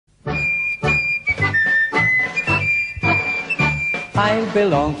I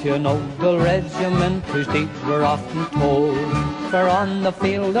belong to a noble regiment whose deeds were often told. For on the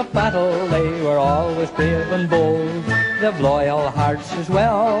field of battle they were always brave and bold. They've loyal hearts as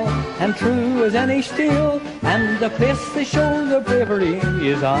well, and true as any steel, and the place they show their bravery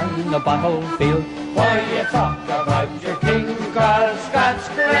is on the battlefield. Why you talk about your kings, Girls, Scots,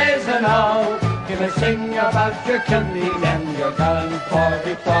 Greys and all? You may sing about your kilties and your gallant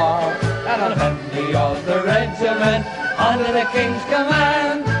 44, and on any of the regiment under the King's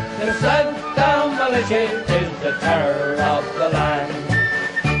command. The Southdown Militia is the terror of the land.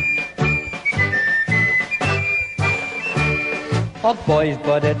 Oh boys,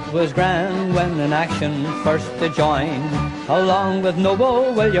 but it was grand when in action first to join, along with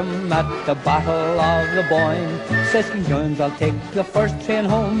noble William at the Battle of the Boyne. Says King James, I'll take the first train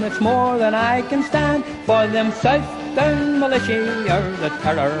home, it's more than I can stand, for them Southdown Militia are the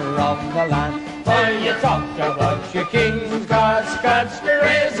terror of the land. While you talk about your kings, Guards, Scots,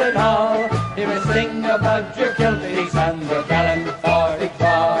 Greys and all, you may sing about your kilties and your gallant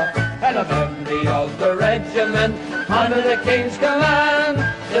 44, and a memory of the regiment under the King's command.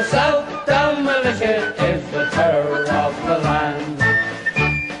 The Southdown Militia is the terror of the land.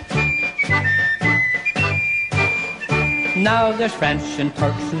 Now there's French and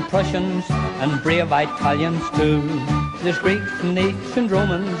Turks and Prussians and brave Italians too. There's Greeks and Danes and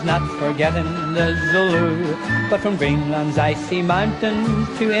Romans, not forgetting the Zulu. But from Greenland's icy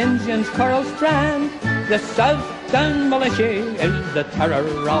mountains to Indians' coral strand, the Southdown Militia is the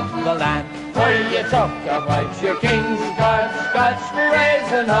terror of the land. While you talk about your kings, Guards, Scots,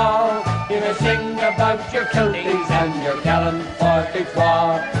 Greys and all, you may sing about your kilties and your gallant 44,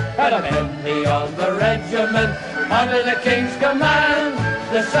 and a memory of the regiment under the King's command.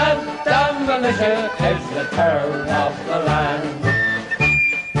 The Southdown Militia is the terror of the land.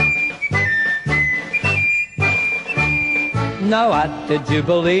 Now at the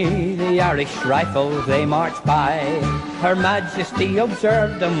Jubilee, the Irish Rifles they marched by. Her Majesty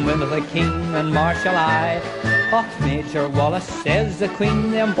observed them with a keen and martial eye. Och, Major Wallace, says the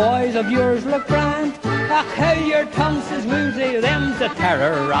Queen, them boys of yours look grand. Och, how your tongue says woozy, them's the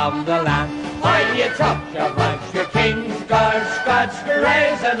terror of the land. While you talk about your kings, Guards, Scots,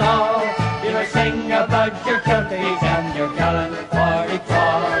 Greys and all, you may sing about your kilties and your gallant 44,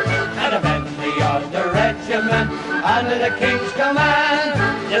 and a memory of the regiment under the King's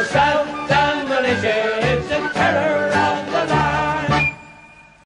command. The South